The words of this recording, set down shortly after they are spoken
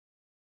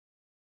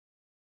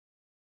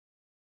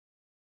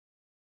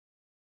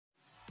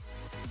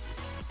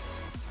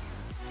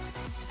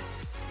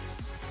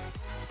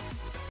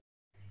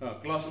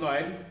Class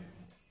 9,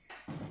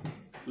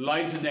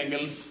 Lines and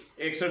Angles,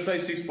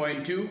 exercise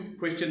 6.2,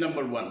 question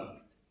number 1.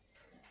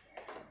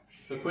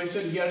 The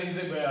question here is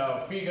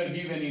a figure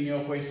given in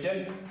your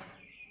question.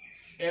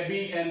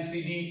 AB and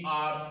CD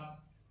are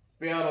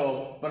pair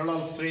of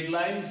parallel straight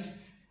lines,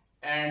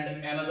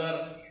 and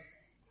another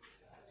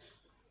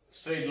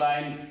straight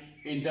line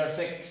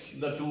intersects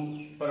the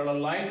two parallel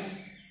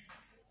lines,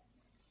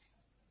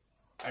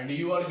 and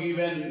you are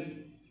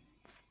given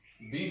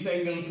this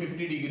angle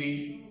 50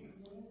 degree,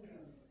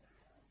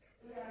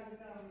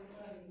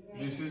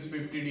 this is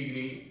 50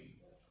 degree,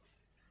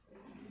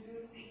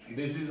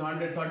 this is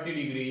 130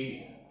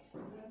 degree,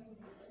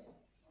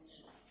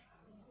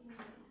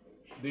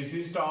 this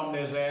is termed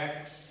as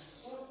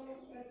X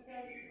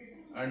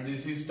and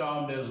this is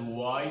termed as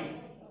Y.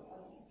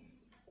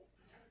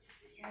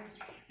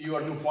 You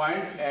have to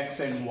find X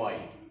and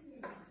Y.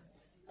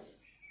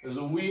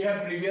 So we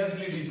have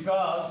previously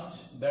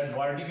discussed that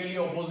vertically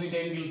opposite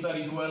angles are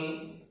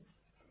equal,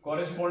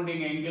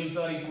 corresponding angles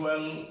are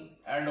equal,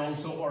 and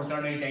also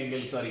alternate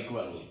angles are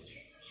equal.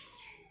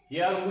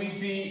 Here we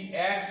see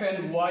X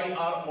and Y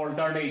are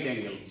alternate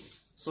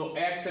angles. So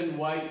X and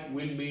Y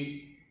will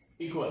be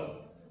equal.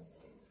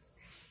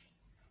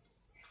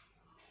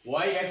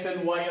 Why X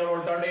and Y are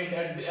alternate?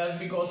 As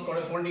because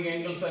corresponding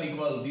angles are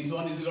equal. This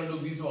one is equal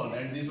to this one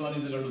and this one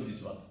is equal to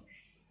this one.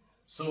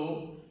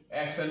 So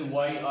X and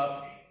Y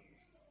are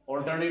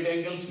alternate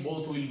angles,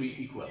 both will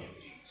be equal.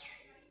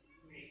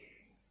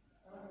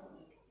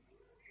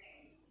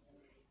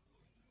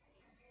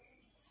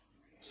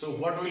 So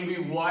what will be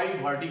Y?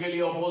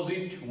 Vertically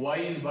opposite. Y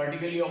is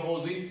vertically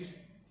opposite.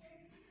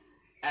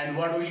 And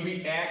what will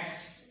be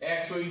X?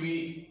 X will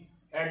be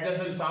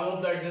adjacent, sum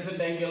of the adjacent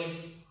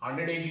angles,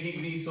 180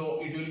 degrees,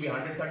 so it will be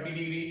 130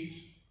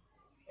 degree.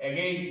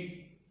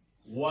 Again,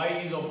 Y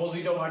is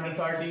opposite of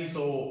 130,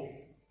 so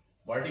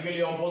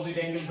vertically opposite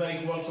angles are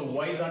equal, so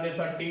Y is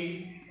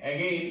 130.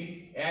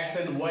 Again, X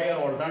and Y are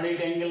alternate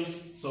angles,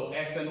 so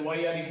X and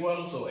Y are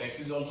equal, so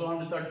X is also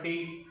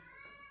 130.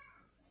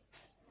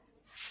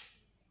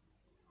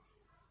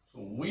 So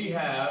we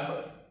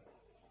have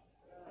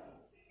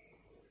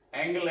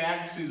angle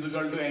X is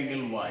equal to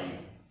angle Y,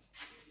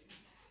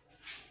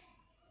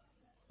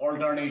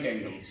 alternate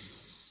angles.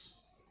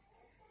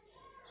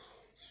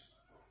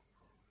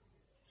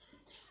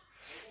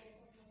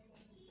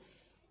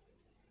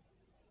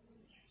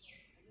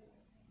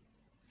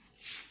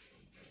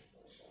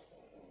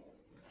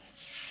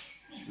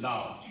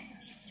 Now,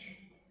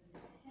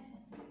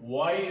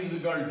 Y is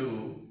equal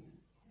to,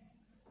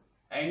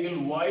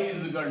 angle Y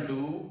is equal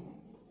to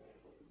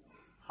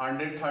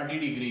 130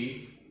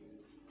 degree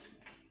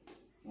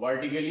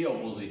vertically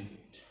opposite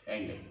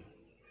angle.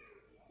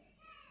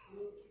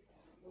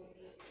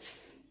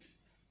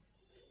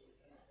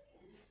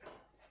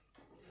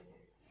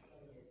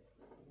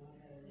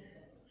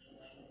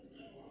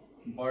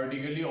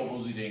 Vertically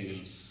opposite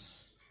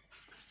angles.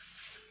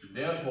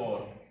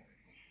 Therefore,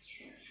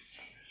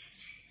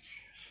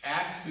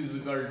 X is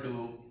equal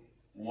to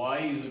Y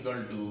is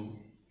equal to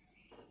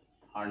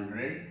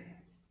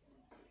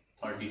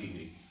 130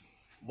 degree.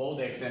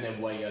 Both X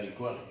and Y are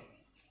equal.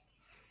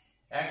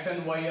 X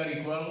and Y are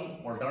equal,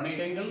 alternate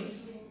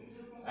angles,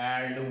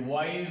 and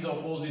Y is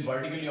opposite,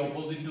 vertically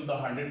opposite to the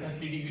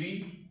 130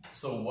 degree.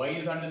 So Y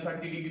is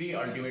 130 degree,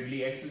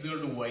 ultimately X is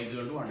equal to Y is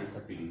equal to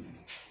 130 degree.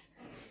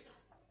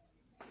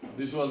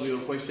 This was your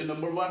question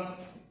number 1.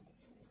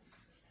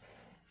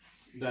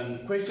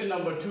 Then question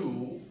number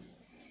 2.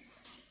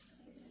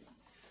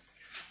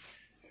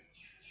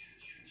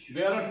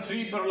 There are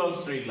 3 parallel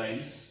straight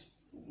lines.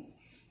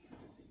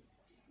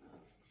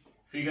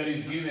 Figure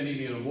is given in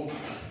your book.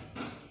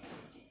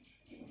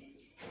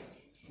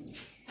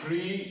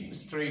 3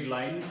 straight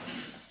lines.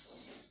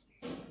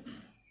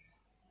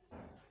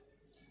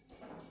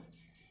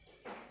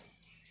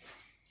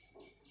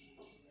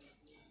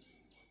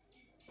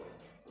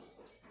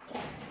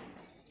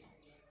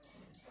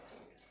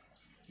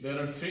 There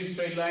are 3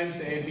 straight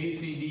lines, A, B,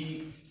 C,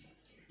 D,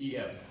 E,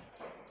 F.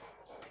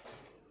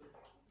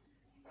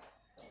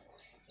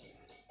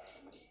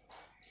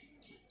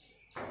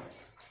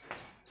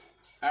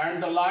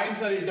 And the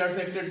lines are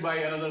intersected by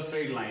another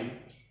straight line.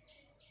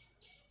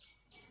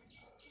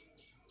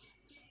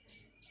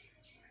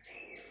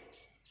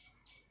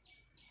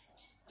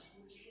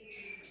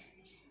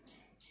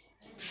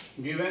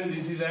 Given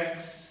this is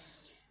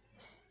X,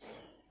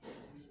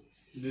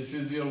 this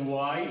is your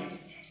Y,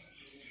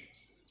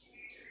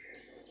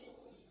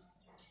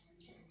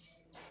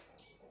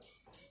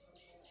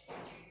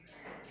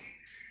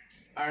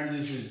 and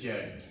this is Z.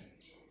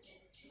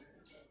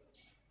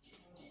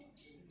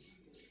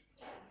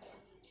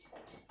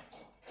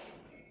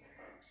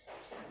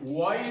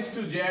 Y is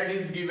to Z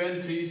is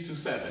given 3 is to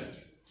 7.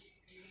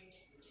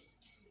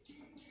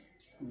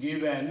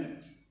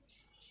 Given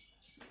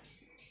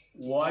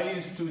Y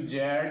is to Z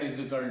is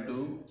equal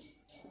to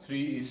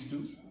 3 is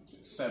to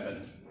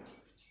 7.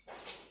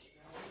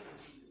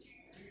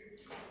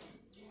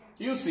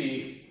 You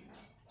see,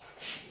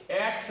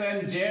 X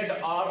and Z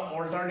are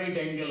alternate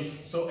angles,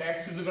 so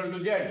X is equal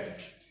to Z.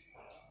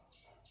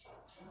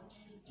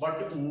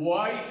 but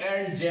y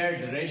and z,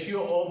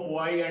 ratio of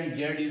y and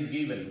z is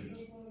given.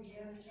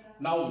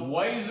 Now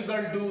y is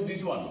equal to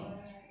this one.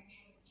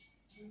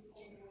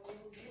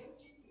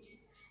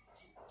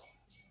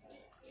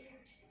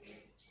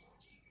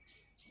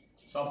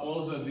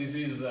 Suppose this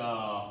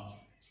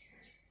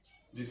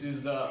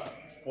is the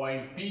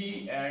point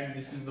P and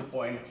this is the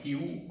point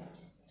Q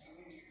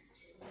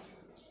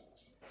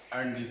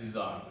and this is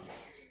R,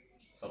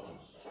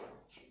 suppose.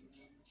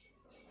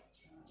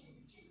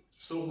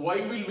 So y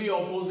will be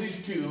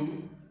opposite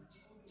to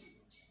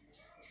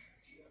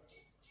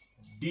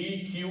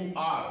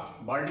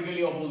DQR,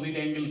 vertically opposite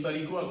angles are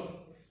equal.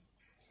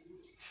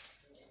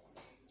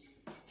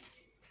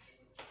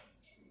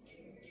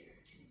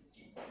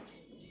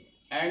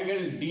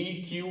 Angle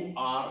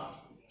DQR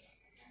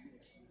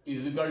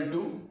is equal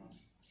to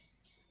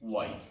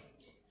y.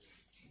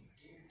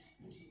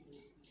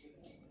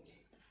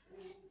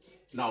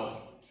 Now,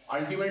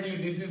 ultimately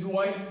this is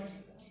y.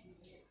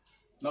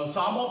 Now,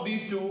 sum of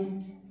these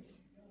two,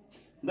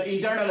 the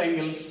internal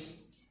angles,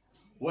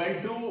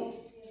 when two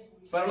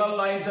parallel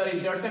lines are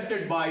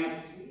intersected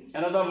by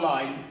another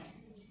line,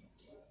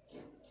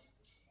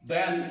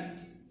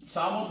 then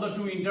sum of the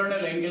two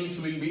internal angles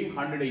will be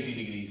 180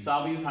 degree.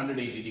 Sum is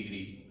 180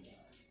 degree.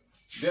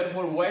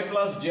 Therefore, y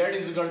plus z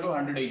is equal to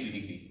 180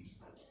 degree.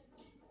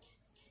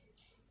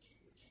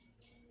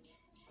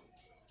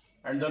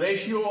 And the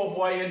ratio of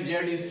y and z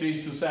is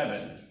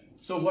 3:7.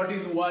 So, what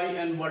is y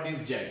and what is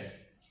z?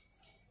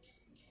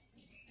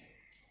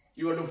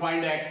 You have to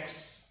find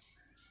x.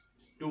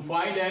 To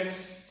find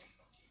x,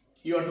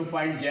 you have to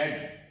find z.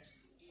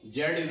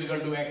 Z is equal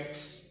to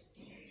x.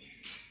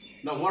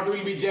 Now, what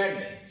will be z?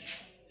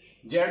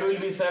 Z will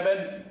be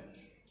 7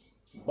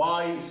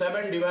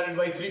 divided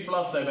by 3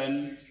 plus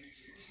 7.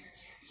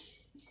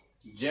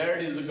 Z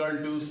is equal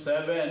to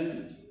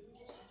 7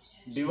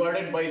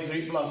 divided by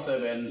 3 plus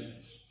 7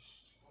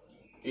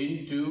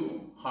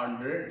 into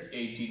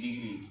 180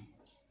 degree.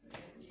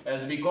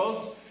 As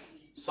because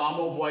sum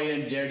of y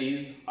and z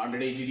is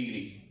 180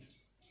 degree.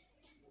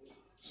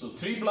 So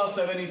 3 plus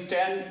 7 is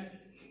 10.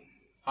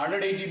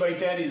 180 by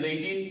 10 is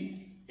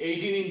 18.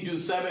 18 into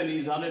 7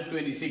 is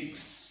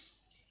 126.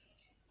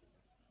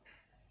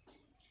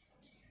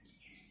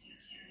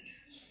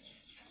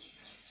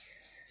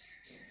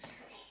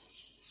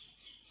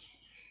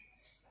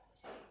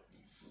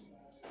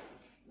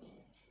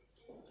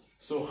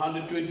 So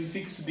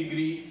 126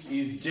 degree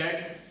is z.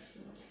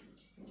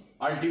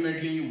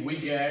 Ultimately we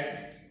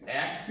get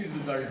x is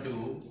equal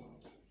to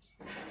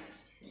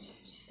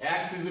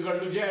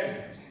z.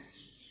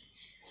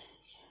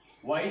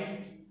 Why?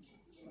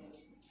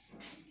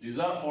 These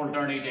are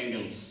alternate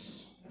angles.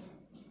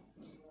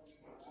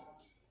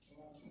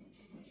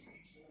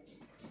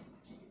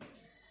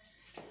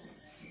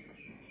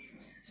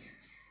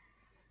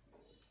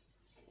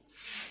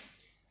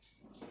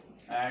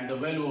 And the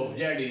value of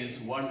z is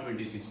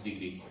 126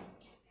 degree.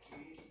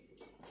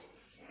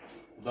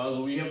 Thus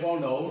we have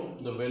found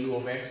out the value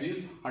of x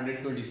is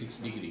 126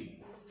 degree.